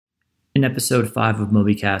In episode 5 of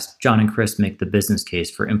MobyCast, John and Chris make the business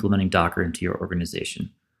case for implementing Docker into your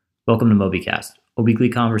organization. Welcome to MobyCast, a weekly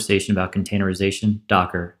conversation about containerization,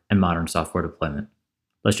 Docker, and modern software deployment.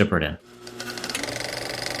 Let's jump right in.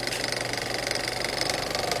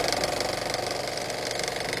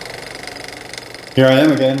 Here I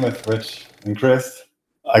am again with Rich and Chris.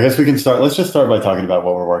 I guess we can start. Let's just start by talking about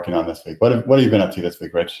what we're working on this week. What have you been up to this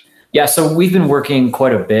week, Rich? Yeah, so we've been working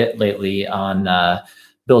quite a bit lately on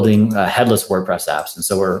building headless WordPress apps. And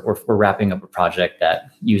so we're wrapping up a project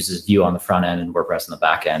that uses Vue on the front end and WordPress on the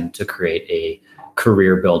back end to create a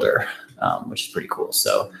career builder, which is pretty cool.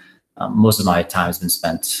 So most of my time has been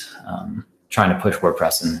spent trying to push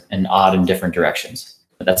WordPress in odd and different directions.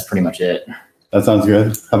 But that's pretty much it. That sounds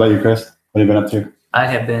good. How about you, Chris? What have you been up to? I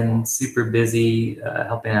have been super busy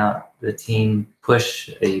helping out the team push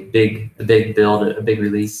a big build, a big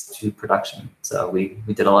release to production. So we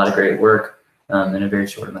did a lot of great work in a very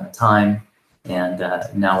short amount of time. And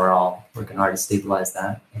now we're all working hard to stabilize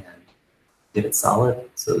that and get it solid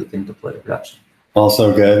so we can deploy to production.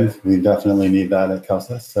 Also good. We definitely need that at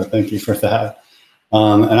Kelsus. So thank you for that.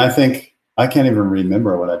 And I think I can't even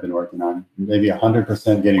remember what I've been working on. Maybe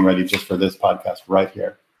 100% getting ready just for this podcast right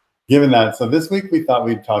here. Given that, so this week we thought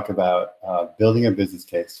we'd talk about building a business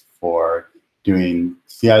case for doing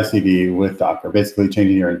CI/CD with Docker, basically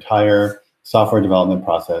changing your entire software development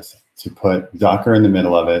process to put Docker in the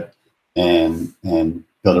middle of it and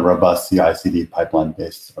build a robust CI/CD pipeline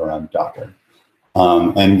based around Docker.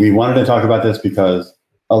 And we wanted to talk about this because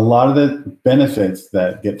a lot of the benefits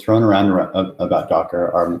that get thrown around about Docker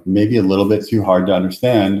are maybe a little bit too hard to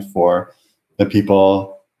understand for the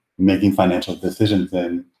people making financial decisions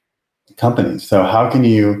in companies. So how can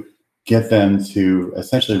you get them to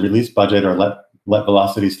essentially release budget or let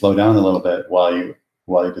velocity slow down a little bit while you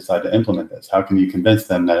decide to implement this? How can you convince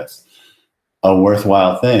them that it's a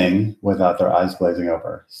worthwhile thing without their eyes glazing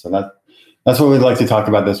over? So that's what we'd like to talk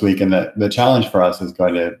about this week. And the challenge for us is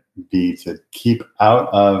going to be to keep out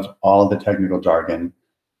of all the technical jargon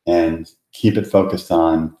and keep it focused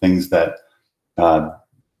on things that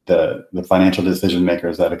the financial decision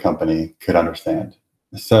makers at a company could understand.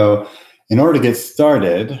 So in order to get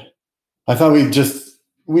started, I thought we'd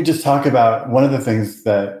just talk about one of the things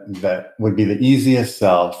that would be the easiest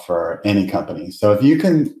sell for any company. So if you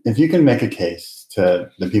can make a case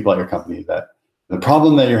to the people at your company that the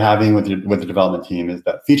problem that you're having with the development team is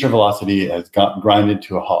that feature velocity has grinded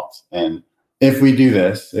to a halt. And if we do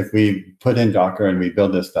this, if we put in Docker and we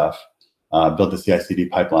build this stuff, build the CI/CD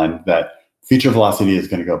pipeline, that feature velocity is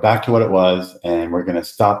going to go back to what it was, and we're going to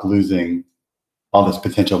stop losing all this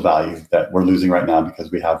potential value that we're losing right now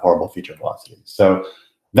because we have horrible feature velocity. So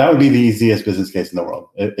that would be the easiest business case in the world.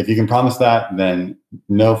 If you can promise that, then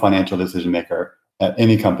no financial decision maker at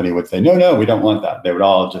any company would say, no, we don't want that. They would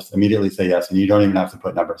all just immediately say yes, and you don't even have to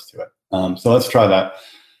put numbers to it. So let's try that.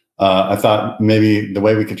 I thought maybe the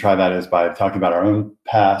way we could try that is by talking about our own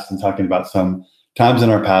past and talking about some times in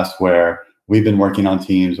our past where we've been working on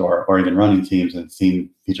teams or even running teams and seen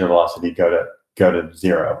feature velocity go to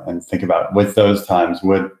zero, and think about, with those times,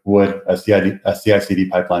 would a CI/CD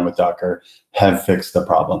pipeline with Docker have fixed the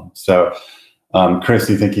problem? So, Chris,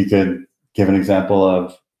 do you think you could give an example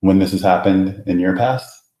of when this has happened in your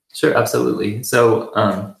past? Sure, absolutely. So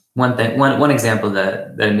one example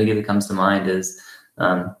that immediately comes to mind is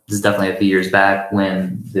this is definitely a few years back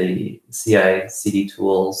when the CI/CD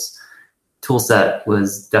tool set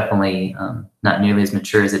was definitely not nearly as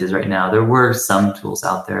mature as it is right now. There were some tools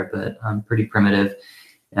out there, but pretty primitive.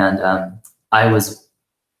 And I was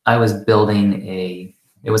building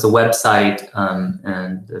it was a website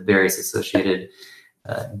and various associated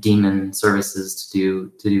daemon services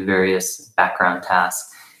to do various background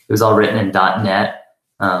tasks. It was all written in .NET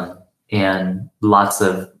and lots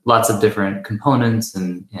of different components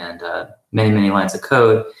and many lines of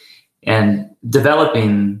code. And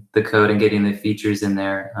developing the code and getting the features in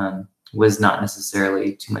there was not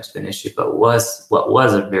necessarily too much of an issue. But what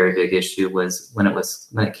was a very big issue was when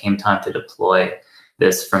it came time to deploy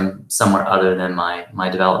this from somewhere other than my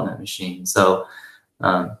development machine. So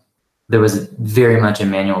there was very much a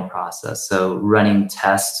manual process. So running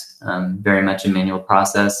tests, very much a manual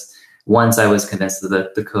process. Once I was convinced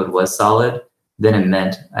that the code was solid, then it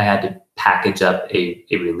meant I had to package up a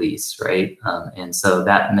release, right? And so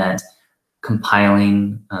that meant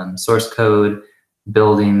compiling source code,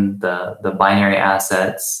 building the binary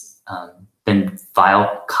assets, then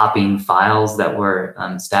copying files that were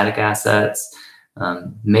static assets,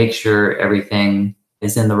 make sure everything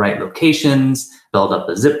is in the right locations, build up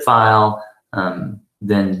a zip file,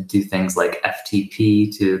 then do things like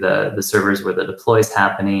FTP to the servers where the deploy is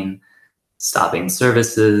happening, stopping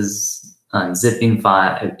services, unzipping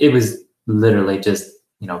file. It was literally just,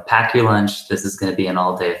 pack your lunch. This is going to be an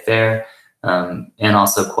all-day affair, and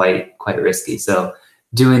also quite risky. So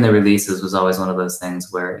doing the releases was always one of those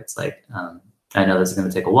things where it's like, I know this is going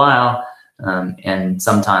to take a while, and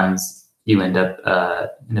sometimes you end up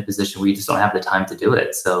in a position where you just don't have the time to do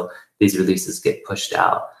it. So these releases get pushed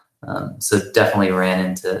out. So definitely ran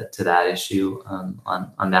into that issue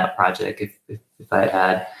on that project. If I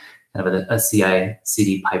had kind of a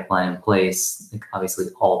CI/CD pipeline in place, like obviously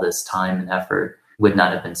all this time and effort would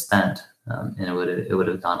not have been spent, and it would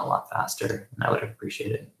have gone a lot faster, and I would have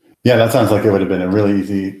appreciated it. Yeah, that sounds like it would have been a really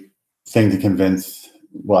easy thing to convince.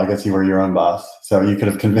 Well, I guess you were your own boss, so you could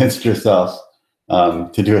have convinced yourself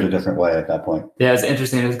to do it a different way at that point. Yeah, it's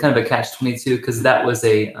interesting. It was kind of a catch-22 because that was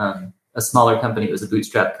a smaller company. It was a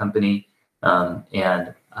bootstrap company,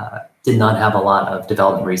 and did not have a lot of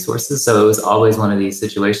development resources. So it was always one of these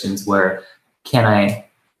situations where, can I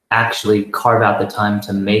actually carve out the time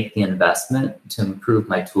to make the investment to improve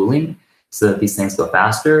my tooling so that these things go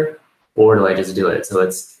faster, or do I just do it?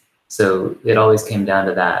 So it always came down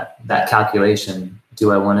to that calculation.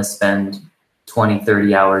 Do I want to spend 20,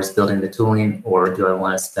 30 hours building the tooling, or do I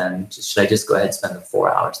want to should I just go ahead and spend the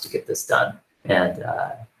 4 hours to get this done? And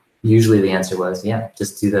usually the answer was, yeah,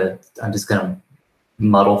 I'm just going to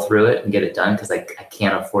muddle through it and get it done because I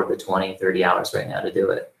can't afford the 20, 30 hours right now to do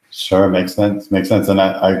it. Sure, makes sense. And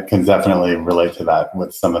I can definitely relate to that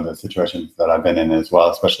with some of the situations that I've been in as well,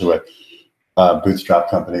 especially with bootstrap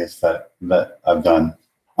companies that I've done.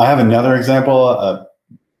 I have another example.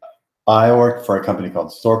 I worked for a company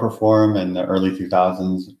called StorePerform in the early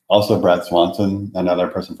 2000s. Also, Brad Swanson, another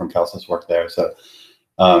person from Kelsys, worked there. So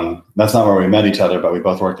that's not where we met each other, but we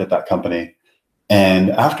both worked at that company. And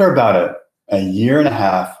after about a year and a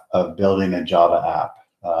half of building a Java app,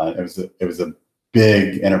 it was a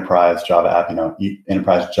big enterprise Java app,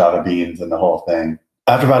 enterprise Java beans and the whole thing.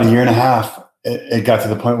 After about a year and a half, it got to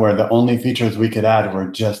the point where the only features we could add were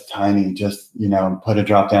just tiny, put a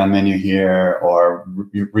drop-down menu here or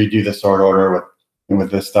redo the sort order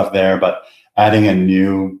with this stuff there. But adding a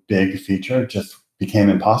new big feature just became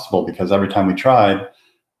impossible because every time we tried,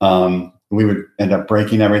 we would end up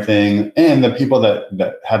breaking everything. And the people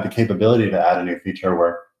that had the capability to add a new feature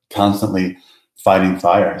were constantly fighting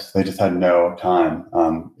fires. They just had no time.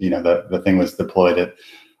 The thing was deployed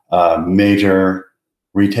at major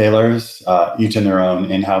retailers, each in their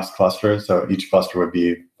own in-house clusters. So each cluster would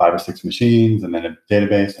be 5 or 6 machines, and then a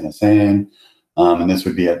database and a SAN. And this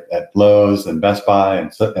would be at Lowe's and Best Buy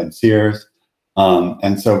and Sears.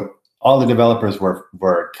 And so all the developers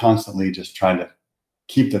were constantly just trying to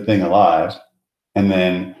keep the thing alive. And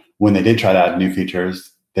then when they did try to add new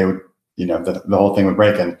features, they would, the whole thing would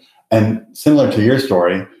break. And similar to your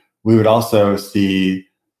story, we would also see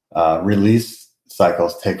release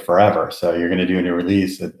cycles take forever. So you're going to do a new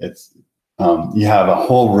release. You have a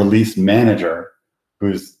whole release manager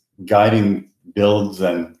who's guiding builds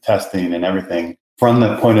and testing and everything from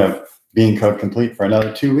the point of being code complete for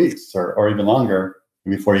another 2 weeks or even longer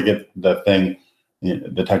before you get the thing.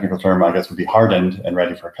 The technical term, I guess, would be hardened and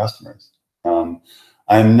ready for customers.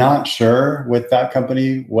 I'm not sure with that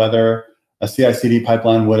company whether a CI/CD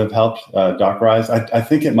pipeline would have helped Dockerize. I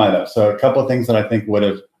think it might have. So a couple of things that I think would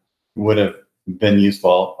have been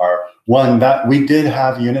useful are, one, that we did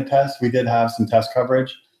have unit tests. We did have some test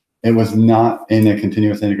coverage. It was not in a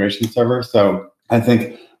continuous integration server. So I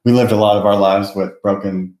think we lived a lot of our lives with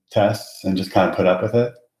broken tests and just kind of put up with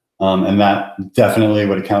it. And that definitely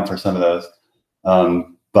would account for some of those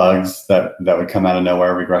bugs that would come out of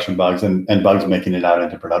nowhere, regression bugs and bugs making it out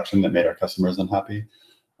into production that made our customers unhappy.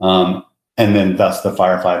 And then thus the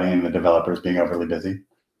firefighting and the developers being overly busy.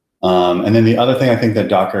 And then the other thing I think that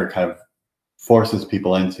Docker kind of forces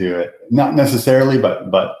people into it, not necessarily,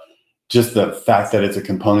 but just the fact that it's a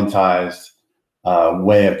componentized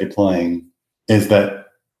way of deploying, is that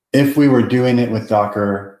if we were doing it with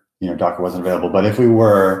Docker, Docker wasn't available, but if we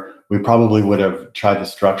were, we probably would have tried to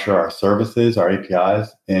structure our services, our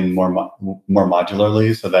APIs in more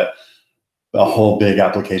modularly so that a whole big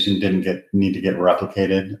application didn't need to get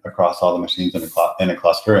replicated across all the machines in a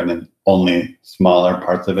cluster, and then only smaller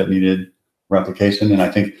parts of it needed replication. And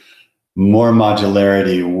I think more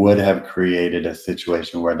modularity would have created a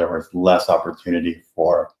situation where there was less opportunity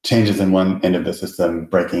for changes in one end of the system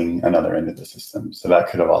breaking another end of the system. So that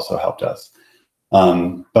could have also helped us.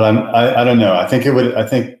 But I don't know. I think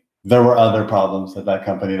there were other problems at that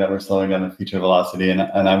company that were slowing down the feature velocity, and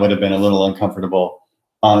I would have been a little uncomfortable,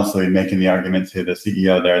 honestly, making the argument to the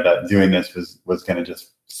CEO there that doing this was going to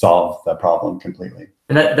just solve the problem completely.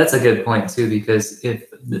 And that's a good point too, because if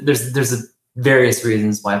there's various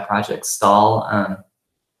reasons why projects stall.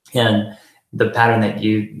 And the pattern that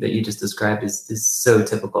you just described is so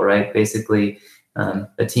typical, right? Basically,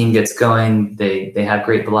 a team gets going, they have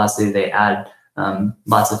great velocity, they add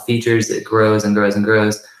lots of features, it grows and grows and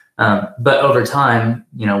grows. But over time,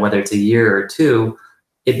 whether it's a year or two,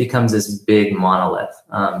 it becomes this big monolith,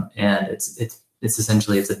 and it's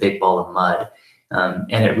essentially a big ball of mud,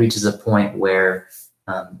 and it reaches a point where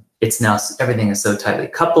it's now everything is so tightly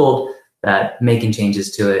coupled that making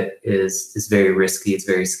changes to it is very risky, it's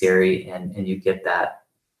very scary, and you get that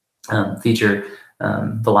feature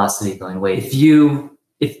velocity going away.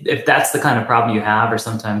 If that's the kind of problem you have, or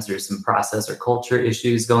sometimes there's some process or culture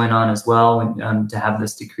issues going on as well, to have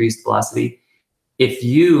this decreased velocity. If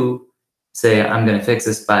you say, I'm going to fix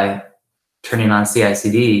this by turning on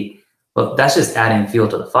CI/CD, well, that's just adding fuel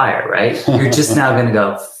to the fire, right? You're just now going to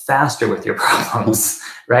go faster with your problems,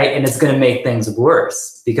 right? And it's going to make things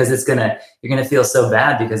worse because you're going to feel so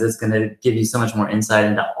bad because it's going to give you so much more insight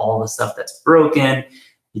into all the stuff that's broken.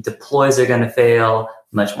 Your deploys are going to fail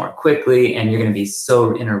much more quickly, and you're going to be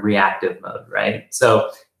so in a reactive mode, right?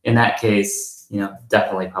 So in that case,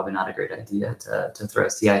 definitely probably not a great idea to throw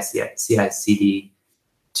CI/CD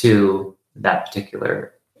to that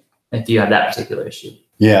particular, if you have that particular issue.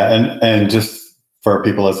 Yeah, and just for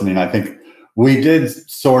people listening, I think we did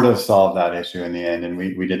sort of solve that issue in the end, and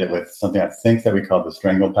we did it with something I think that we called the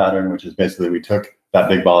strangle pattern, which is basically we took that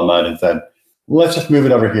big ball of mud and said, let's just move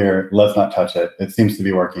it over here. Let's not touch it. It seems to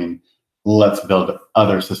be working. Let's build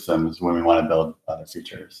other systems when we want to build other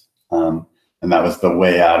features. And that was the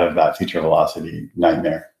way out of that feature velocity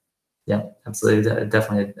nightmare. Yeah, absolutely.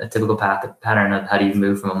 Definitely a typical pattern of how do you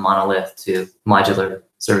move from a monolith to modular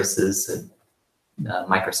services and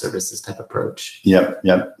microservices type approach. Yep.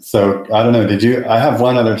 So I don't know. I have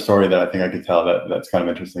one other story that I think I could tell that's kind of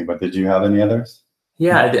interesting, but did you have any others?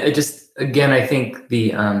 Yeah, I think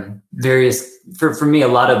the various, for me, a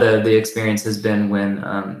lot of the experience has been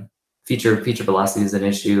when feature velocity is an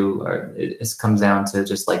issue, or it comes down to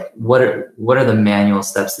just like, what are the manual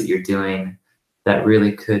steps that you're doing that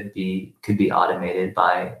really could be automated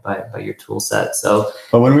by your tool set. So,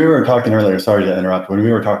 but when we were talking earlier, sorry to interrupt, when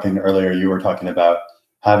we were talking earlier, you were talking about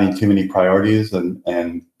having too many priorities and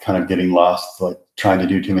kind of getting lost, like trying to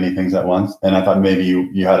do too many things at once. And I thought maybe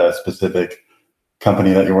you had a specific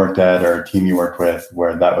company that you worked at or a team you worked with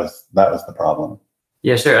where that was the problem.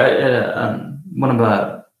 Yeah, sure. One of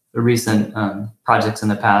the recent projects in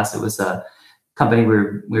the past, it was a company we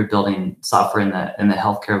were building software in the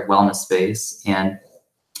healthcare wellness space, and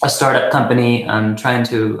a startup company trying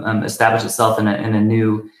to establish itself in a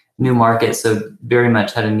new market. So very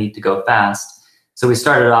much had a need to go fast. So we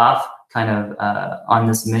started off kind of on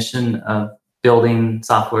this mission of building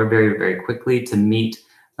software very, very quickly to meet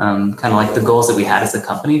kind of like the goals that we had as a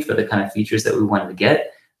company for the kind of features that we wanted to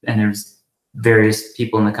get. And there's various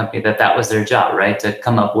people in the company that was their job, right? To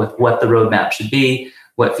come up with what the roadmap should be,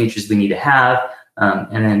 what features we need to have,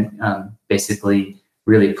 and then basically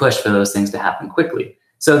really push for those things to happen quickly.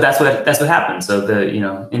 So that's what happened. So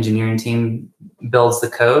the engineering team builds the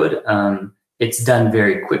code. It's done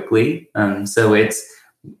very quickly. So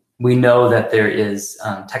we know that there is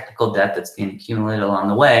technical debt that's being accumulated along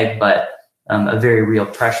the way, but a very real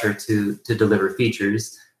pressure to deliver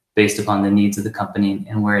features based upon the needs of the company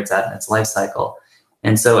and where it's at in its life cycle.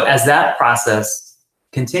 And so as that process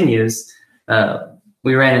continues,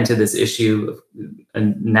 we ran into this issue, a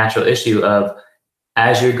natural issue of,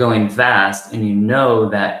 as you're going fast and you know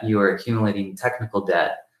that you are accumulating technical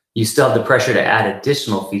debt, you still have the pressure to add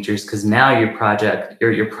additional features because now your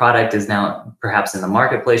product is now perhaps in the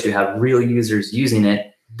marketplace. You have real users using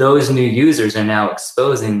it. Those new users are now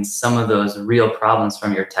exposing some of those real problems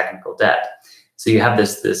from your technical debt. So you have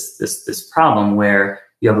this problem where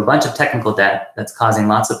you have a bunch of technical debt that's causing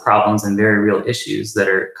lots of problems and very real issues that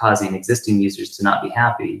are causing existing users to not be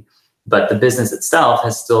happy. But the business itself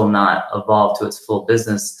has still not evolved to its full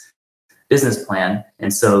business plan.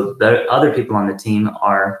 And so the other people on the team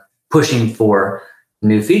are pushing for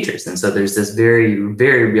new features. And so there's this very,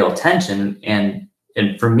 very real tension. And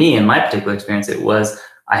for me, in my particular experience,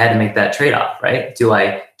 I had to make that trade-off, right? Do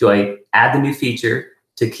I add the new feature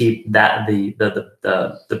to keep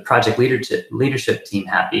the project leadership team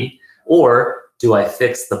happy, or do I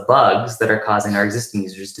fix the bugs that are causing our existing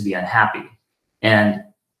users to be unhappy? And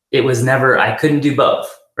it was never, I couldn't do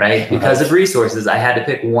both, right? Because of resources, I had to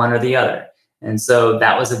pick one or the other. And so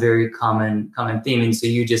that was a very common theme. And so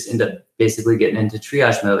you just end up basically getting into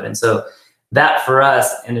triage mode. And so that for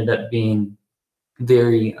us ended up being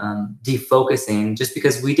very defocusing, just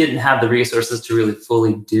because we didn't have the resources to really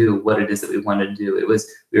fully do what it is that we wanted to do.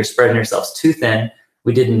 We were spreading ourselves too thin.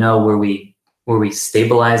 We didn't know were we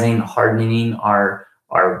stabilizing, hardening our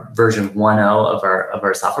our version 1.0 of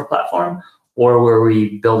our software platform, or were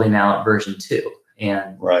we building out version 2?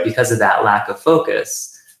 And because of that lack of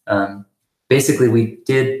focus, basically we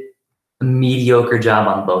did a mediocre job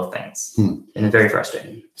on both things, and it's very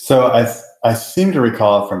frustrating. So I seem to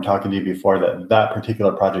recall from talking to you before that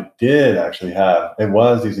particular project did actually it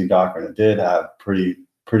was using Docker, and it did have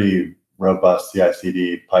pretty robust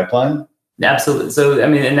CI/CD pipeline. Absolutely. So I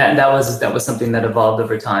mean, and that was something that evolved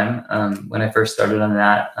over time. When I first started on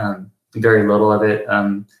that, very little of it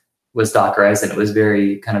was Dockerized, and it was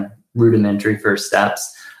very kind of rudimentary first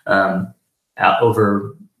steps.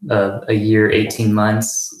 Over a year, 18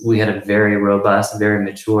 months, we had a very robust, very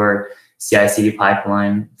mature CI/CD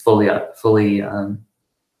pipeline, fully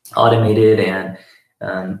automated, and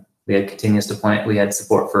we had continuous deployment. We had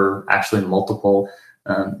support for actually multiple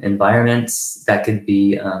environments that could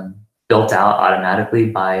be built out automatically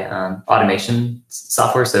by automation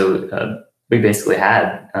software. So we basically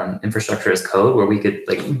had infrastructure as code where we could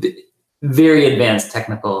very advanced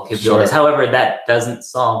technical capabilities. Sure. However, that doesn't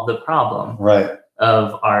solve the problem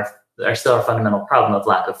of our fundamental problem of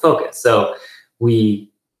lack of focus. So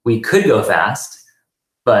we could go fast,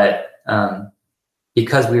 but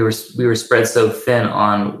because we were spread so thin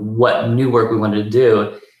on what new work we wanted to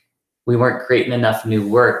do, we weren't creating enough new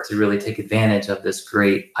work to really take advantage of this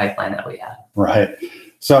great pipeline that we had. Right.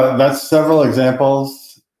 So that's several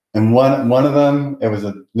examples. And one of them, it was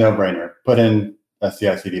a no-brainer. Put in a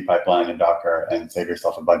CI/CD pipeline in Docker and save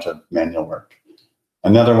yourself a bunch of manual work.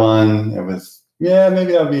 Another one, it was,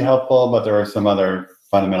 maybe that would be helpful, but there were some other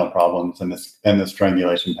fundamental problems, and the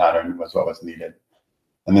strangulation pattern was what was needed.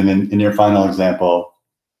 And then in your final example,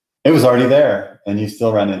 it was already there, and you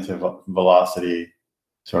still ran into velocity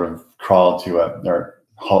sort of go to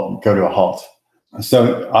a halt.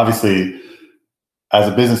 So obviously, as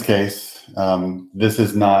a business case, this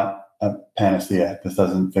is not a panacea. This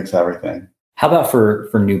doesn't fix everything. How about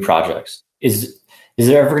for new projects? Is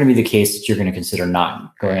there ever going to be the case that you're going to consider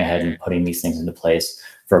not going ahead and putting these things into place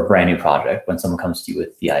for a brand new project when someone comes to you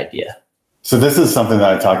with the idea? So this is something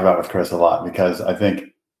that I talk about with Chris a lot, because I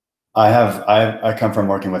think I come from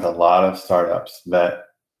working with a lot of startups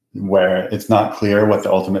where it's not clear what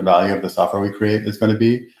the ultimate value of the software we create is going to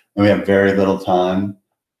be, and we have very little time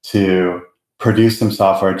to produce some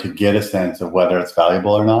software to get a sense of whether it's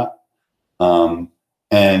valuable or not.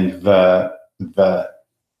 And the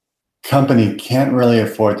company can't really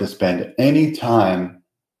afford to spend any time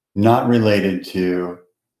not related to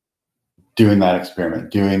doing that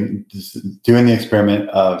experiment, doing the experiment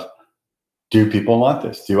of, do people want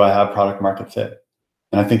this? Do I have product market fit?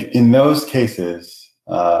 And I think in those cases,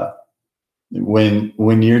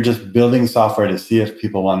 when you're just building software to see if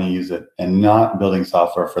people want to use it and not building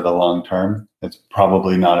software for the long term, it's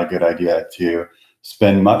probably not a good idea to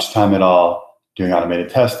spend much time at all doing automated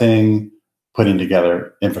testing, putting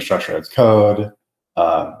together infrastructure as code.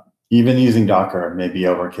 Even using Docker may be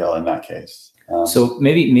overkill in that case. So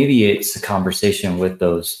maybe it's a conversation with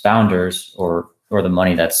those founders or the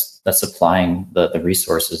money that's supplying the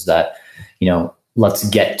resources that, let's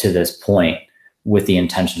get to this point with the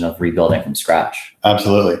intention of rebuilding from scratch.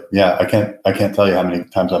 Absolutely. Yeah. I can't tell you how many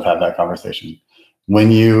times I've had that conversation.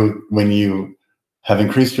 When you have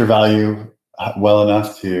increased your value well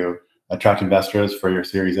enough to attract investors for your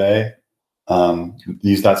Series A,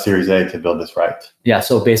 use that Series A to build this right. Yeah.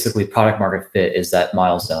 So basically product market fit is that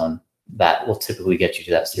milestone that will typically get you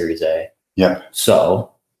to that Series A. Yeah.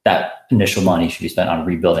 So that initial money should be spent on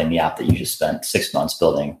rebuilding the app that you just spent 6 months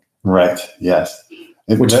building. Right. Yes.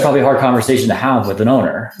 Which is probably a hard conversation to have with an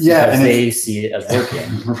owner. Yeah. Because they see it as working.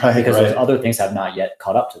 Right. Because those other things have not yet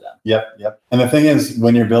caught up to them. Yep. And the thing is,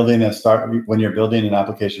 when you're building an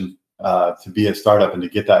application to be a startup and to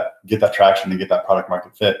get that traction and get that product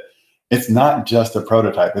market fit, it's not just a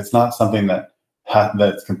prototype. It's not something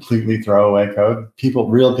that's completely throwaway code.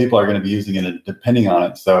 Real people are going to be using it and depending on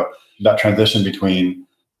it. So that transition between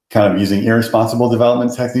kind of using irresponsible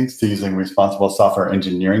development techniques to using responsible software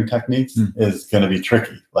engineering techniques is going to be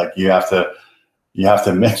tricky. Like you have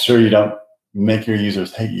to make sure you don't make your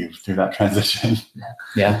users hate you through that transition.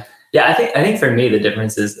 Yeah. Yeah, I think for me the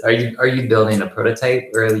difference is, are you building a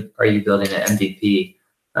prototype or are you building an MVP?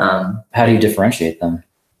 How do you differentiate them?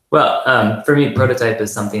 Well, for me, prototype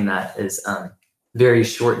is something that is very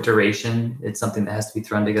short duration. It's something that has to be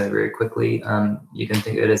thrown together very quickly. You can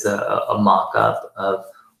think of it as a mock-up of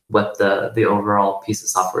what the overall piece of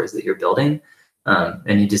software is that you're building,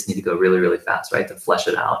 and you just need to go really, really fast, right, to flesh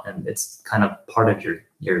it out. And it's kind of part of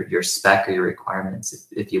your spec or your requirements,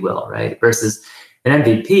 if you will, right? Versus an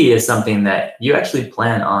MVP is something that you actually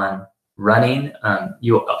plan on running.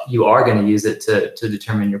 You are going to use it to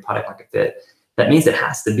determine your product market fit. that means it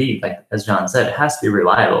has to be, like, as John said, it has to be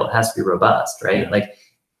reliable. It has to be robust, right? Yeah. Like,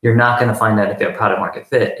 you're not going to find out if you have product market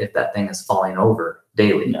fit if that thing is falling over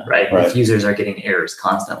daily, right? If users are getting errors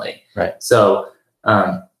constantly. Right. So,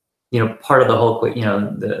 part of the whole,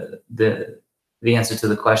 the answer to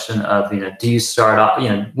the question of, do you start off,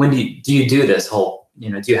 when do you do this whole,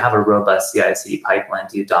 do you have a robust CI/CD pipeline?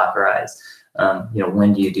 Do you Dockerize?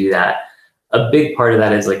 When do you do that? A big part of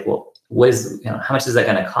that is like, well, how much is that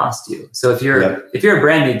going to cost you? So if you're a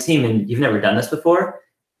brand new team and you've never done this before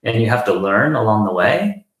and you have to learn along the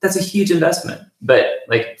way, that's a huge investment. But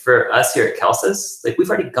like for us here at Kelsys, like we've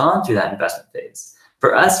already gone through that investment phase.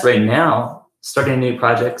 For us right now, starting a new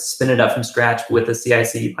project, spin it up from scratch with a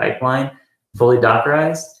CI/CD pipeline, fully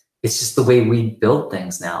Dockerized, it's just the way we build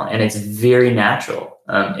things now. And it's very natural.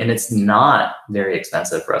 And it's not very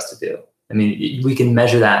expensive for us to do. I mean, we can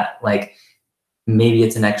measure that, like maybe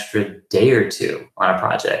it's an extra day or two on a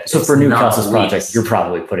project. So for new Kelsys projects, you're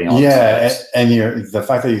probably putting all and the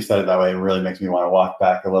fact that you said it that way really makes me want to walk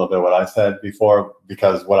back a little bit what I said before,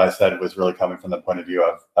 because what I said was really coming from the point of view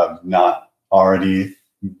of not already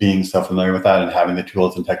being so familiar with that and having the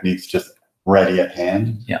tools and techniques just ready at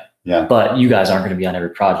hand. Yeah. But you guys aren't going to be on every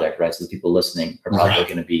project, right? So the people listening are probably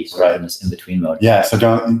going to be sort of in this in-between mode. Yeah. So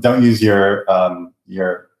don't use your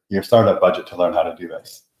startup budget to learn how to do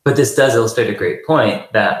this. But this does illustrate a great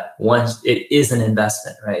point that once it is an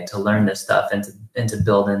investment, right, to learn this stuff and to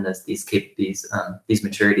build in these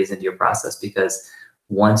maturities into your process, because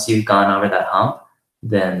once you've gone over that hump,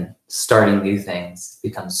 then starting new things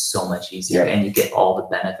becomes so much easier, and you get all the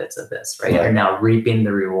benefits of this, right? You're now reaping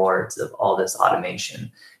the rewards of all this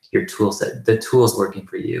automation. Your tool set, the tool's working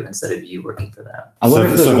for you instead of you working for them.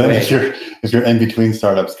 If you're in between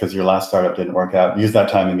startups because your last startup didn't work out, use that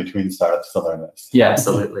time in between startups to learn this. Yeah,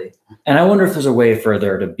 absolutely. And I wonder if there's a way for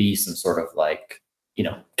there to be some sort of like,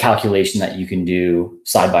 calculation that you can do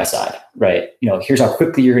side by side, right? Here's how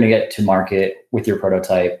quickly you're going to get to market with your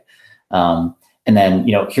prototype. And then,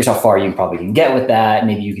 here's how far you probably can get with that.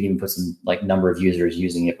 Maybe you can even put some like number of users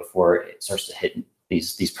using it before it starts to hit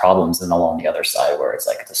these problems, and along the other side where it's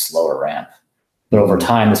like it's a slower ramp. But over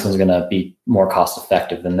time, this one's going to be more cost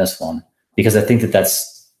effective than this one, because I think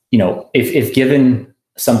that's, if given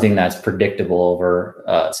something that's predictable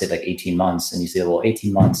over, say like 18 months, and you say, well,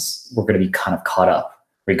 18 months, we're going to be kind of caught up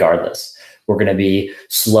regardless. We're going to be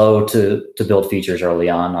slow to build features early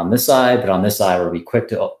on this side, but on this side, we're going to be quick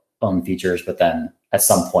to own features, but then at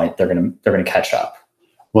some point they're going to catch up.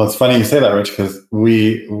 Well, it's funny you say that, Rich, because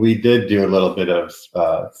we did do a little bit of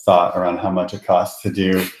thought around how much it costs to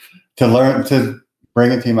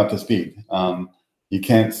bring a team up to speed. You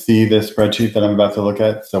can't see this spreadsheet that I'm about to look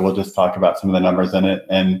at, so we'll just talk about some of the numbers in it.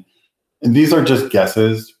 And these are just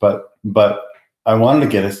guesses, but I wanted to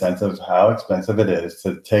get a sense of how expensive it is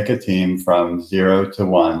to take a team from 0 to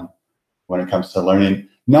 1 when it comes to learning,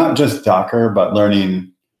 not just Docker, but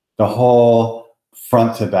learning the whole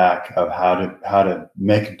front to back of how to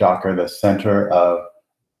make Docker the center of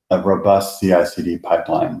a robust CI/CD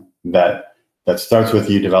pipeline that starts with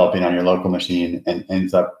you developing on your local machine and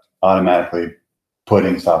ends up automatically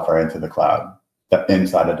putting software into the cloud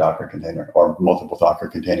inside a Docker container or multiple Docker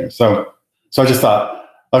containers. So I just thought,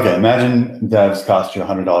 okay, imagine devs cost you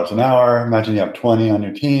 $100 an hour. Imagine you have 20 on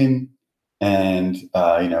your team, and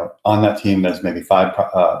on that team there's maybe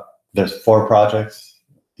there's 4 projects.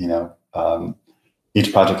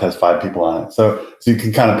 Each project has 5 people on it. So you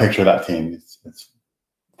can kind of picture that team. It's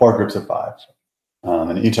 4 groups of 5.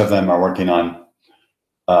 And each of them are working on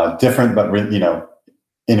different, but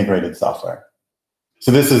integrated software. So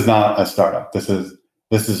this is not a startup. This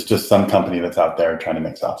is just some company that's out there trying to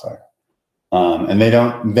make software. And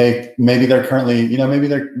maybe they're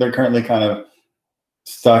currently kind of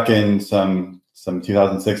stuck in some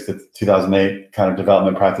 2006 to 2008 kind of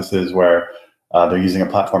development practices where they're using a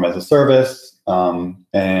platform as a service,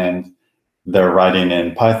 and they're writing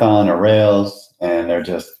in Python or Rails, and they're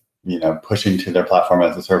just pushing to their platform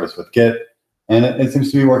as a service with Git, and it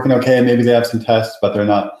seems to be working okay. Maybe they have some tests, but they're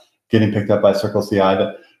not getting picked up by Circle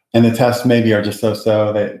CI. And the tests maybe are just so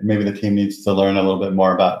that maybe the team needs to learn a little bit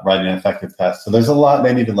more about writing an effective test. So there's a lot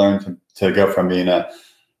they need to learn to go from being a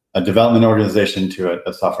development organization to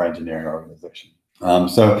a software engineering organization.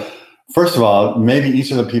 So first of all, maybe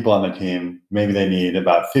each of the people on the team, maybe they need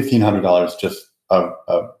about $1,500 just of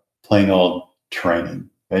plain old training.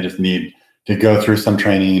 They just need to go through some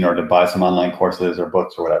training or to buy some online courses or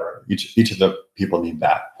books or whatever. Each of the people need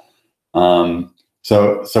that.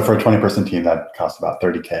 So for a 20-person team, that costs about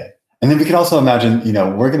 $30K. And then we can also imagine,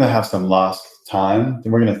 we're going to have some lost time.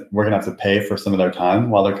 We're going to have to pay for some of their time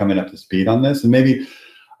while they're coming up to speed on this. And maybe,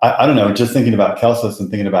 I don't know, just thinking about Kelsys and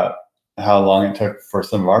thinking about how long it took for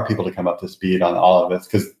some of our people to come up to speed on all of this,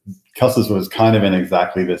 because Kelsys was kind of in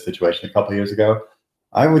exactly this situation a couple of years ago.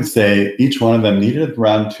 I would say each one of them needed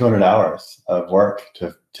around 200 hours of work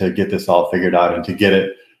to get this all figured out and to get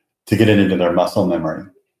it into their muscle memory.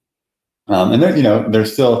 And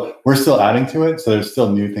there, we're still adding to it, so there's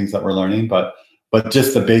still new things that we're learning, but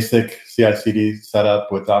just the basic CI/CD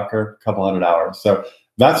setup with Docker, a couple hundred hours. So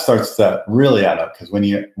that starts to really add up, because when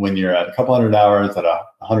you're at a couple hundred hours at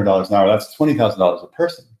 $100 an hour, that's $20,000 a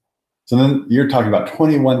person. So then you're talking about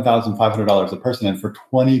 $21,500 a person, and for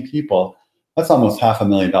 20 people, that's almost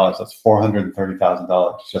 $500,000. That's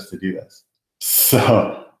 $430,000 just to do this.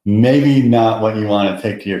 So maybe not what you want to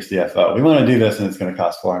take to your CFO. We want to do this, and it's going to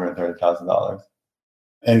cost $430,000.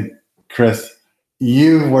 And Chris,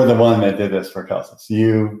 you were the one that did this for Kelsys.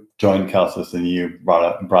 You joined Kelsys and you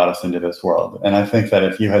brought us into this world. And I think that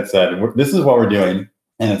if you had said, this is what we're doing,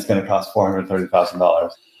 and it's going to cost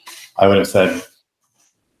 $430,000, I would have said,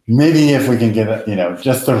 maybe if we can get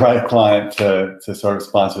just the right client to sort of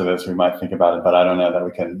sponsor this, we might think about it. But I don't know that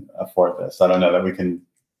we can afford this. I don't know that we can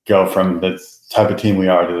go from this type of team we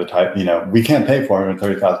are to the type, we can't pay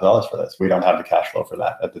 $430,000 for this. We don't have the cash flow for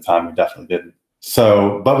that. At the time, we definitely didn't.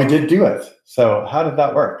 So, but we did do it. So how did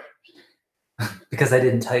that work? Because I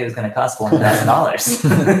didn't tell you it was going to cost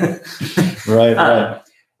 $400,000. Right.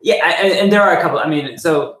 Yeah, and there are a couple.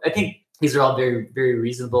 So I think these are all very, very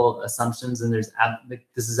reasonable assumptions, and this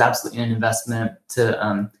is absolutely an investment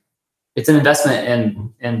it's an investment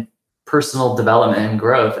in personal development and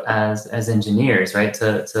growth as engineers, right?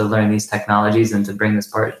 To learn these technologies and to bring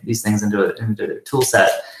these things into a tool set.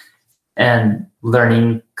 And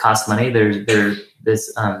learning costs money.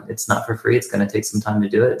 It's not for free. It's going to take some time to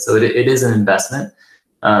do it. So it is an investment.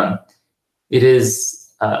 It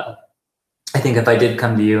is. I think if I did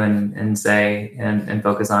come to you and say and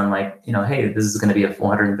focus on hey, this is going to be a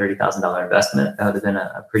 $430,000 investment, that would have been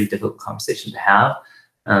a pretty difficult conversation to have.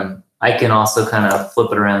 I can also kind of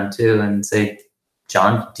flip it around too and say,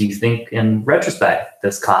 John, do you think in retrospect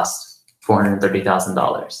this cost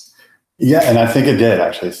 $430,000? Yeah, and I think it did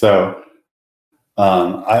actually. So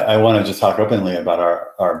I want to just talk openly about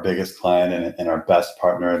our biggest client and our best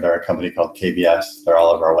partner. They're a company called KBS. They're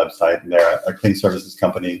all over our website. And they're a clean services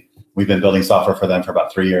company. We've been building software for them for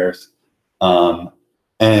about 3 years. I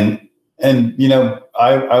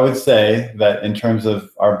would say that in terms of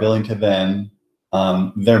our billing to them,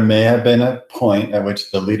 there may have been a point at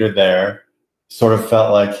which the leader there sort of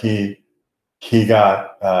felt like he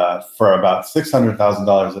got for about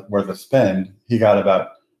 $600,000 worth of spend, he got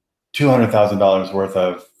about $200,000 worth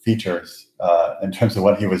of features in terms of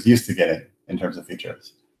what he was used to getting in terms of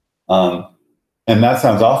features. And that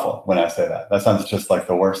sounds awful when I say that. That sounds just like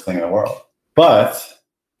the worst thing in the world. But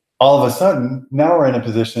all of a sudden, now we're in a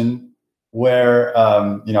position where,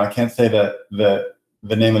 I can't say that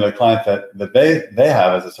the name of the client that they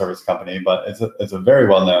have as a service company, but it's a very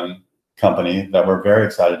well-known company that we're very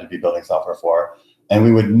excited to be building software for. And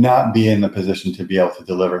we would not be in the position to be able to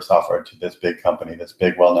deliver software to this big company, this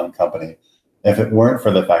big well-known company, if it weren't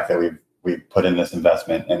for the fact that we've put in this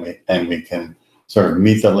investment and we can sort of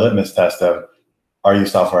meet the litmus test of, are you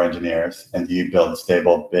software engineers and do you build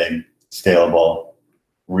stable, big, scalable,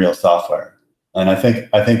 real software? And I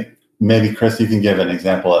think maybe Chris, you can give an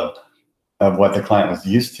example of what the client was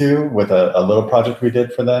used to with a little project we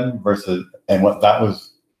did for them and what that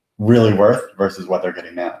was really worth versus what they're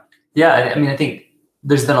getting now. Yeah, I think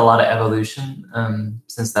there's been a lot of evolution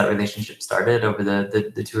since that relationship started over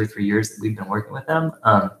the 2 or 3 years that we've been working with them.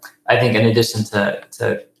 I think in addition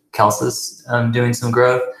to Kelsys doing some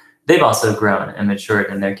growth, they've also grown and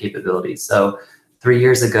matured in their capabilities. So 3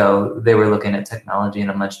 years ago, they were looking at technology in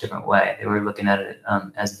a much different way. They were looking at it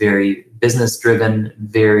as very business-driven,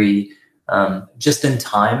 very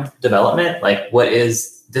just-in-time development. Like, what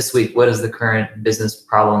is this week? What is the current business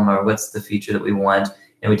problem, or what's the feature that we want?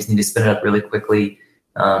 And we just need to spin it up really quickly.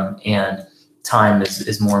 And time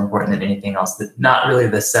is more important than anything else. Not really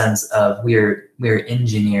the sense of we're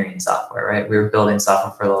engineering software, right? We're building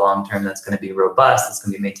software for the long term that's going to be robust, that's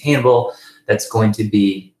going to be maintainable, that's going to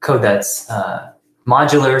be code that's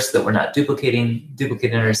modular, so that we're not duplicating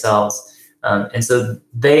ourselves. And so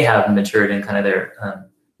they have matured in kind of their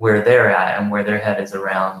where they're at and where their head is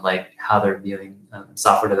around, like how they're viewing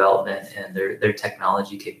software development and their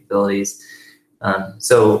technology capabilities.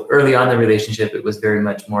 So early on in the relationship, it was very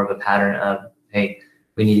much more of a pattern of, hey,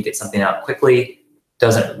 we need to get something out quickly.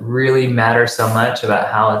 Doesn't really matter so much about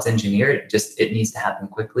how it's engineered, just it needs to happen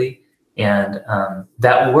quickly. And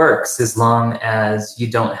that works as long as you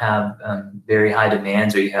don't have very high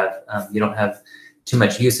demands, or you don't have too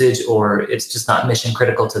much usage, or it's just not mission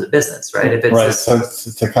critical to the business, right? If it's right. So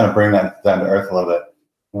to kind of bring that down to earth a little bit,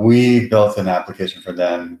 we built an application for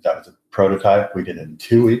them that was a prototype. We did it in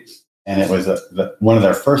 2 weeks, and it was one of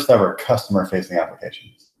their first ever customer-facing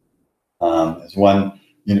applications. It's one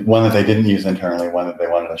that they didn't use internally, one that they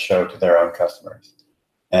wanted to show to their own customers,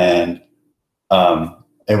 and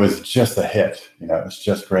it was just a hit. It was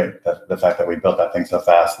just great that the fact that we built that thing so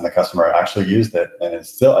fast, and the customer actually used it, and is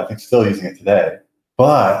still, I think, still using it today.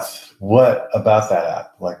 But what about that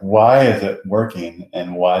app? Like, why is it working,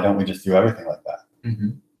 and why don't we just do everything like that?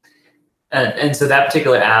 Mm-hmm. And so that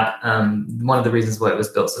particular app, one of the reasons why it was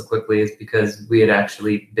built so quickly is because we had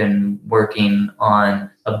actually been working on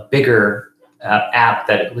a bigger app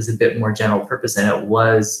that was a bit more general purpose, and it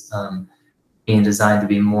was being designed to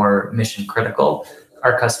be more mission critical.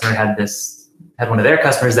 Our customer had one of their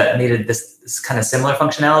customers that needed this kind of similar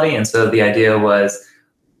functionality, and so the idea was,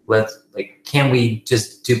 can we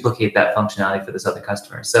just duplicate that functionality for this other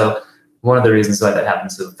customer? So one of the reasons why that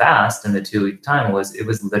happened so fast in the 2-week time was it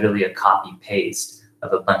was literally a copy paste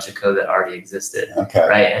of a bunch of code that already existed,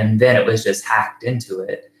 right? And then it was just hacked into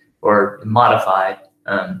it or modified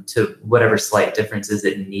to whatever slight differences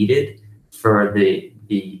it needed for the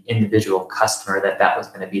individual customer that was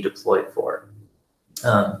going to be deployed for.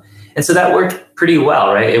 And so that worked pretty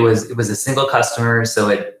well, right? It was a single customer, so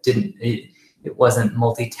it wasn't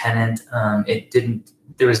multi-tenant.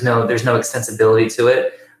 There's no extensibility to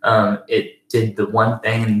it. It did the one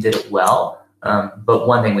thing and did it well. But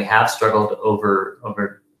one thing we have struggled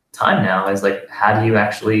over time now is how do you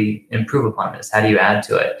actually improve upon this? How do you add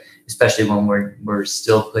to it? Especially when we're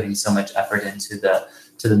still putting so much effort into the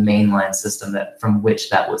mainline system from which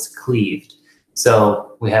that was cleaved.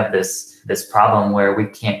 So we have this problem where we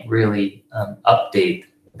can't really update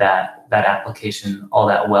that application all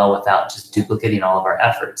that well without just duplicating all of our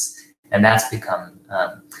efforts, and that's become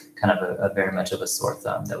kind of a very much of a sore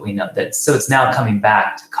thumb that we know that. So it's now coming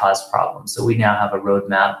back to cause problems. So we now have a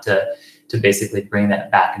roadmap to basically bring that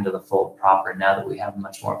back into the fold proper now that we have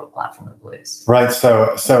much more of a platform in place. Right.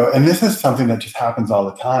 So and this is something that just happens all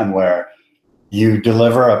the time where you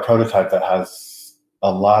deliver a prototype that has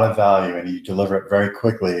a lot of value and you deliver it very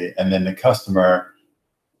quickly, and then the customer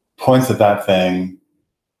points at that thing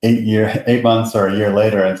 8 months or a year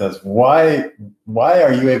later and says, why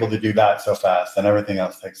are you able to do that so fast and everything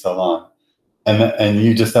else takes so long? And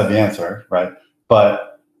you just said the answer, right?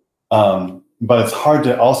 But it's hard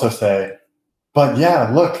to also say, but yeah,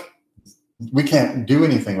 look, we can't do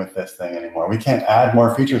anything with this thing anymore. We can't add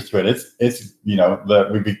more features to it.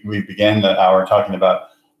 We began the hour talking about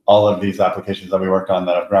all of these applications that we worked on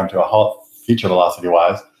that have ground to a halt feature velocity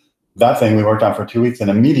wise. That thing we worked on for 2 weeks, and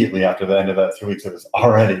immediately after the end of that 2 weeks, it was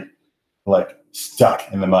already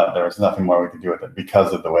stuck in the mud. There was nothing more we could do with it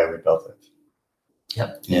because of the way we built it.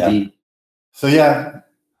 Yep. Yeah. Indeed. So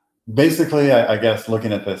basically, I guess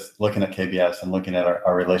looking at KBS and looking at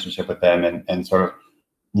our relationship with them and sort of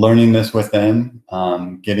learning this with them,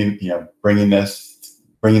 bringing this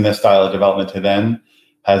style of development to them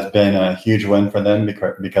has been a huge win for them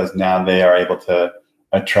because now they are able to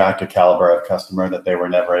attract a caliber of customer that they were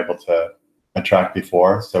never able to attract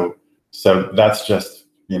before. So that's just,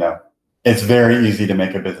 it's very easy to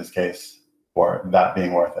make a business case for that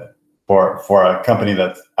being worth it. For a company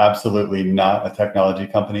that's absolutely not a technology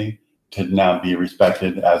company to now be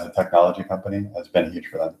respected as a technology company has been huge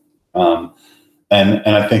for them.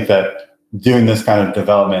 And I think that doing this kind of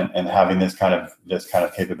development and having this kind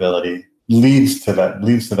of capability leads to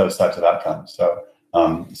those types of outcomes. So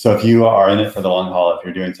if you are in it for the long haul, if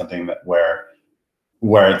you're doing something where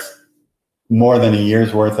it's more than a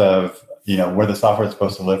year's worth of, where the software is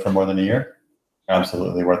supposed to live for more than a year,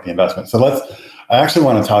 absolutely worth the investment. So I actually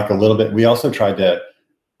want to talk a little bit. We also tried to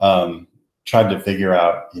figure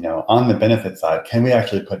out, on the benefit side, can we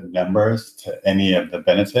actually put numbers to any of the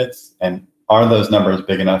benefits? And are those numbers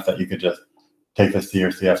big enough that you could just take this to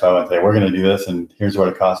your CFO and say, we're going to do this, and here's what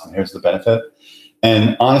it costs, and here's the benefit?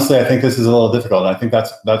 And honestly, I think this is a little difficult. And I think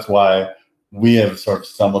that's why we have sort of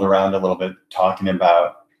stumbled around a little bit talking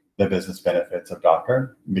about the business benefits of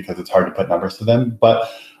Docker, because it's hard to put numbers to them.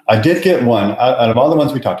 But I did get one out of all the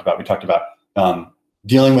ones we talked about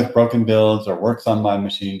dealing with broken builds or works on my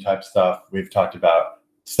machine type stuff. We've talked about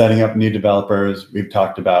setting up new developers. We've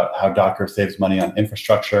talked about how Docker saves money on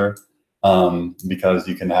infrastructure, because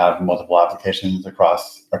you can have multiple applications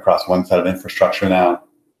across one set of infrastructure now.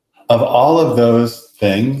 Of all of those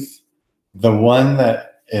things, the one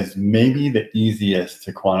that is maybe the easiest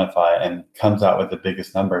to quantify and comes out with the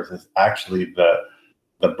biggest numbers is actually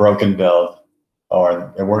the broken build,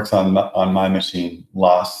 or it works on my machine,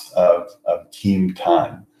 loss of team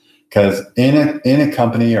time. Because in a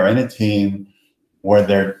company or in a team where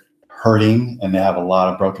they're hurting and they have a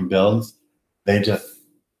lot of broken builds, they just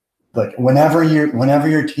like whenever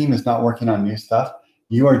your team is not working on new stuff,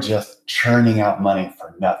 you are just churning out money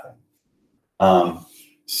for nothing.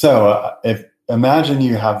 So if imagine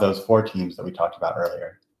you have those 4 teams that we talked about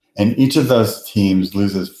earlier, and each of those teams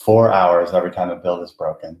loses 4 hours every time a build is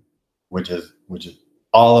broken, which is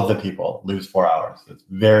all of the people lose 4 hours. It's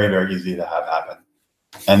very, very easy to have happen.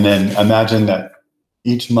 And then imagine that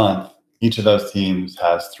each month, each of those teams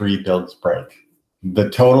has 3 builds break. The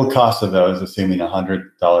total cost of those, assuming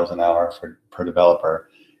 $100 an hour per developer,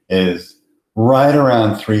 is right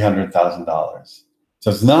around $300,000.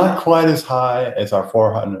 So it's not quite as high as our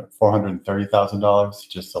 $430,000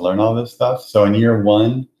 just to learn all this stuff. So in year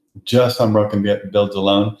 1, just on broken builds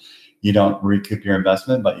alone, you don't recoup your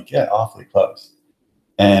investment, but you get awfully close.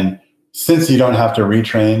 And since you don't have to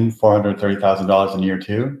retrain $430,000 in year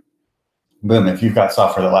 2, boom, if you've got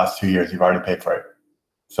software that lasts 2 years, you've already paid for it.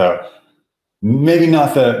 So maybe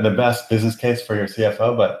not the best business case for your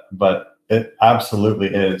CFO, but it absolutely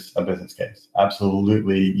is a business case.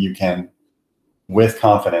 Absolutely, you can, with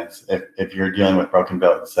confidence, if you're dealing with broken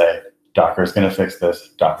builds, say, Docker is going to fix this,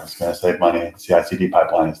 Docker is going to save money, CI/CD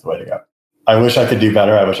pipeline is the way to go. I wish I could do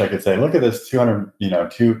better. I wish I could say, look at this 2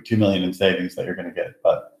 million in savings that you're going to get.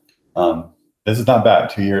 But this is not bad.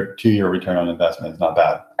 2-year return on investment is not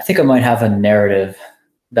bad. I think I might have a narrative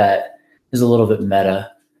that is a little bit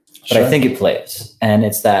meta, but Sure. I think it plays. And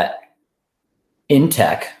it's that in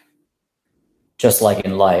tech, just like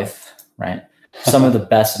in life, right? Some of the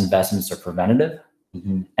best investments are preventative.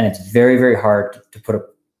 Mm-hmm. And it's very, very hard to put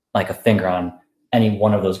a finger on any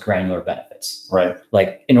one of those granular benefits. Right.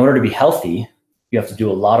 Like in order to be healthy, you have to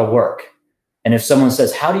do a lot of work. And if someone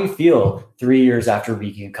says, how do you feel 3 years after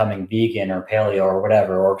becoming vegan or paleo or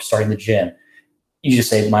whatever, or starting the gym? You just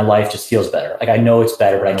say, my life just feels better. Like I know it's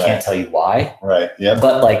better, but I can't tell you why. Right. Yeah.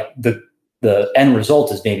 But like the end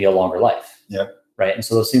result is maybe a longer life. Yep. Right. And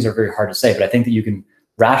so those things are very hard to say, but I think that you can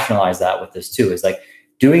rationalize that with this too, is like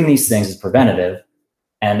doing these things is preventative,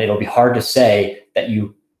 and it'll be hard to say that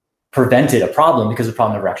you prevented a problem because the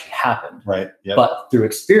problem never actually happened. Right. Yep. But through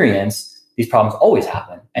experience, these problems always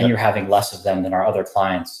happen, and Yep. you're having less of them than our other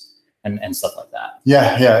clients and stuff like that.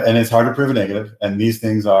 Yeah. And it's hard to prove a negative. And these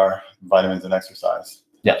things are vitamins and exercise.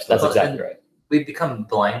 Yes, that's Well, exactly and right. we've become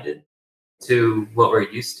blinded to what we're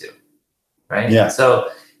used to, right? Yeah. So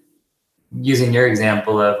using your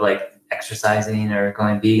example of like exercising or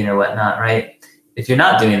going vegan or whatnot, right? If you're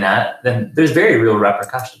not doing that, then there's very real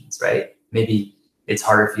repercussions, right? Maybe it's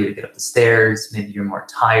harder for you to get up the stairs. Maybe you're more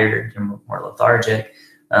tired. You're more lethargic.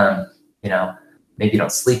 Maybe you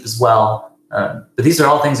don't sleep as well. But these are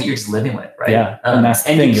all things that you're just living with, right? Yeah, and that's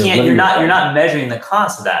the and thing, you can't. You're living with not measuring the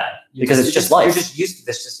cost of that Because it's just life. You're just used to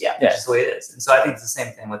this. That's just the way it is. And so I think it's the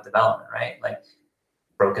same thing with development, right? Like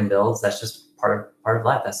broken builds. That's just part of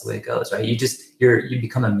life. That's the way it goes, right? You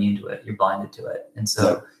become immune to it. You're blinded to it, and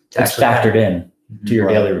so It's factored in to your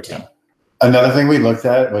Right. daily routine. Another thing we looked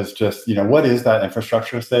at was just, what is that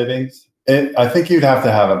infrastructure savings? I think you'd have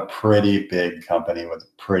to have a pretty big company with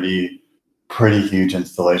pretty huge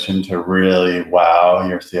installation to really wow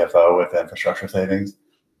your CFO with infrastructure savings.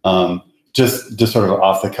 Just sort of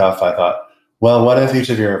off the cuff, I thought, well, what if each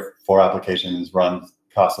of your 4 applications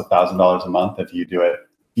costs $1,000 a month if you do it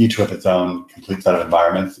each with its own complete set of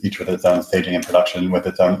environments, each with its own staging and production, with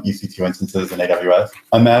its own EC2 instances in AWS?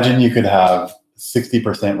 Imagine you could have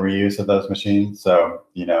 60% reuse of those machines. So,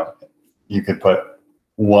 you could put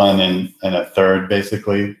 1 and a third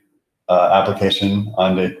basically application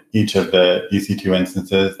onto each of the EC2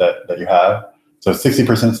 instances that you have. So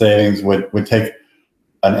 60% savings would take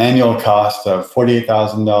an annual cost of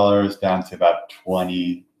 $48,000 down to about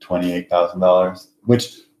 $28,000,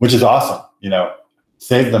 which is awesome.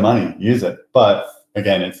 Save the money, use it. But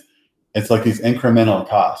again, it's like these incremental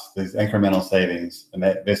costs, these incremental savings, and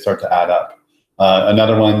they start to add up.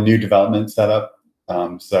 Another one, new development setup.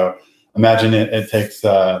 So imagine it takes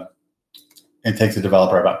a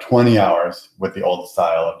developer about 20 hours with the old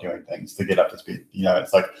style of doing things to get up to speed.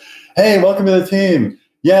 It's like, hey, welcome to the team.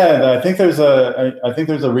 Yeah, I think there's a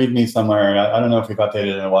README somewhere. I don't know if we've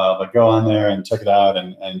updated it in a while, but go on there and check it out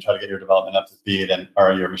and try to get your development up to speed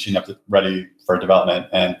or your machine ready for development.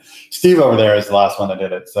 And Steve over there is the last one that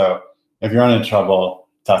did it. So if you're running into trouble,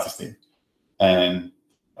 talk to Steve. And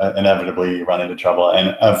inevitably you run into trouble. And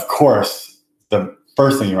of course, the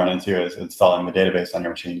first thing you run into is installing the database on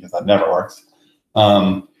your machine, because that never works.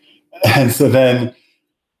 And so then,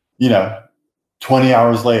 20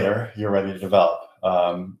 hours later, you're ready to develop.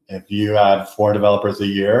 If you add 4 developers a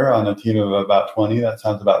year on a team of about 20, that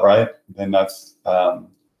sounds about right. Then that's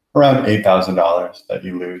around $8,000 that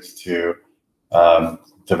you lose to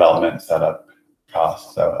development setup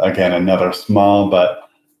costs. So again, another small but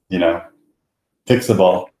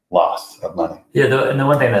fixable loss of money. Yeah, and the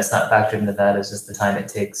one thing that's not factored into that is just the time it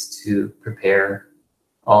takes to prepare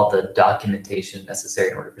all the documentation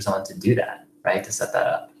necessary in order for someone to do that, right? To set that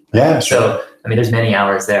up. Yeah, sure. So, I mean, there's many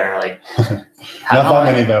hours there. Like, not that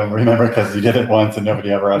many though. Remember, because you did it once and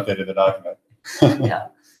nobody ever updated the document.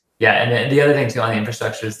 Yeah, and then the other thing too on the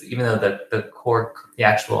infrastructure is even though the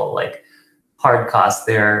actual like hard cost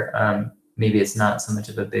there, maybe it's not so much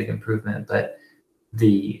of a big improvement, but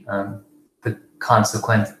the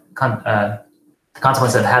consequence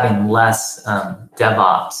of having less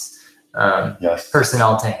DevOps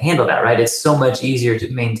personnel to handle that, right? It's so much easier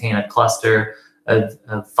to maintain a cluster of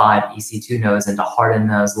 5 EC2 nodes and to harden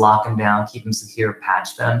those, lock them down, keep them secure,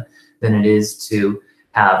 patch them, than it is to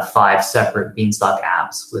have 5 separate Beanstalk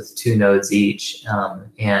apps with 2 nodes each.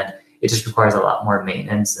 And it just requires a lot more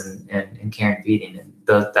maintenance and care and feeding. And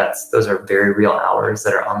those are very real hours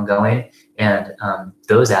that are ongoing, and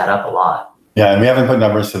those add up a lot. Yeah, and we haven't put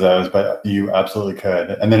numbers to those, but you absolutely could.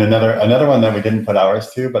 And then another one that we didn't put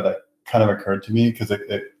hours to, but that kind of occurred to me because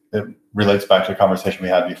it relates back to a conversation we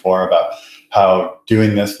had before about how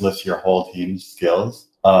doing this lifts your whole team's skills.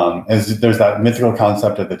 There's that mythical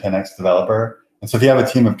concept of the 10x developer. And so if you have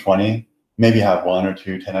a team of 20, maybe have 1 or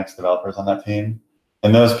 2 10x developers on that team.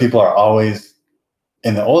 And those people are always,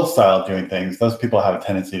 in the old style of doing things, those people have a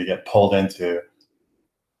tendency to get pulled into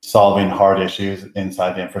solving hard issues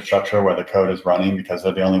inside the infrastructure where the code is running because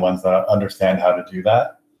they're the only ones that understand how to do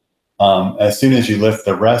that. As soon as you lift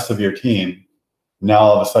the rest of your team, now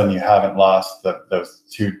all of a sudden you haven't lost those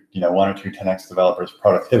 1 or 2 10x developers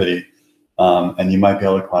productivity, and you might be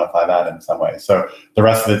able to quantify that in some way. So the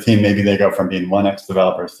rest of the team, maybe they go from being 1x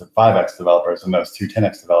developers to 5x developers, and those 2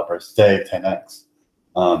 10x developers stay 10x.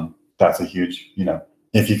 That's a huge,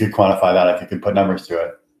 if you could quantify that, if you could put numbers to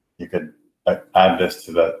it, you could add this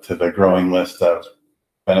to the growing list of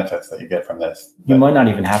benefits that you get from this. You might not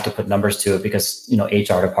even have to put numbers to it because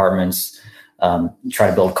HR departments try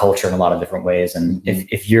to build culture in a lot of different ways. And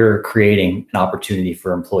if you're creating an opportunity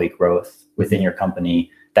for employee growth within your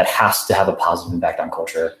company, that has to have a positive impact on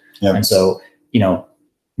culture. Yep. And so,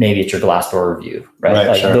 maybe it's your Glassdoor review,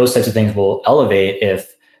 right? Sure. Those types of things will elevate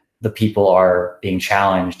if the people are being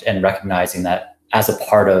challenged and recognizing that as a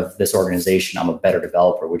part of this organization, I'm a better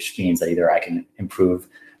developer, which means that either I can improve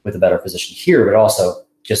with a better position here, but also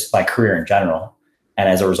just my career in general. And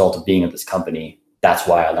as a result of being at this company, that's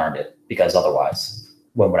why I learned it, because otherwise,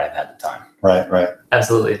 when would I have had the time? Right.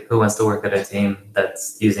 Absolutely. Who wants to work at a team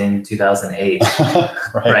that's using 2008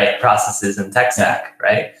 right processes and tech stack,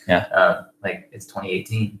 right? Yeah. Like it's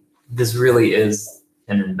 2018. This really is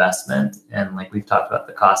an investment, and like we've talked about,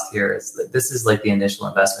 the cost here is that this is like the initial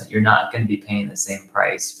investment. You're not going to be paying the same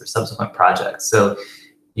price for subsequent projects. So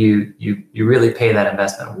you really pay that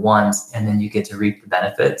investment once, and then you get to reap the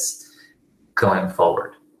benefits going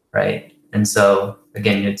forward, right? And so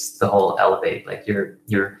again, it's the whole elevate. Like you're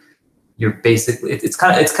basically, it's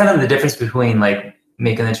kind of the difference between like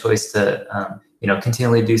making the choice to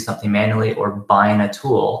continually do something manually or buying a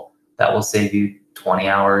tool that will save you 20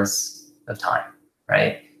 hours of time,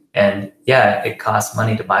 right? And yeah, it costs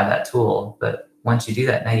money to buy that tool, but once you do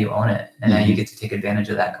that, now you own it, and now you get to take advantage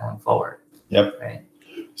of that going forward. Yep. Right.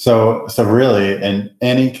 So really, in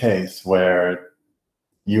any case where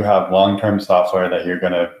you have long-term software that you're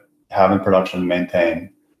going to have in production and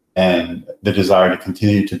maintain, and the desire to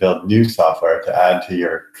continue to build new software to add to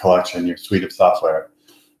your collection, your suite of software,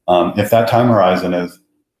 if that time horizon is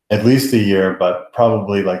at least a year, but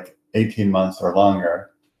probably like 18 months or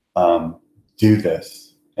longer, do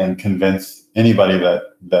this and convince anybody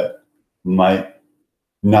that might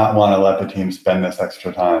not want to let the team spend this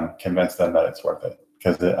extra time, convince them that it's worth it,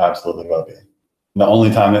 because it absolutely will be. The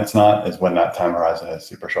only time it's not is when that time horizon is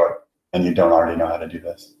super short and you don't already know how to do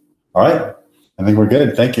this. All right. I think we're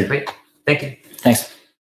good. Thank you. Great. Thank you. Thanks.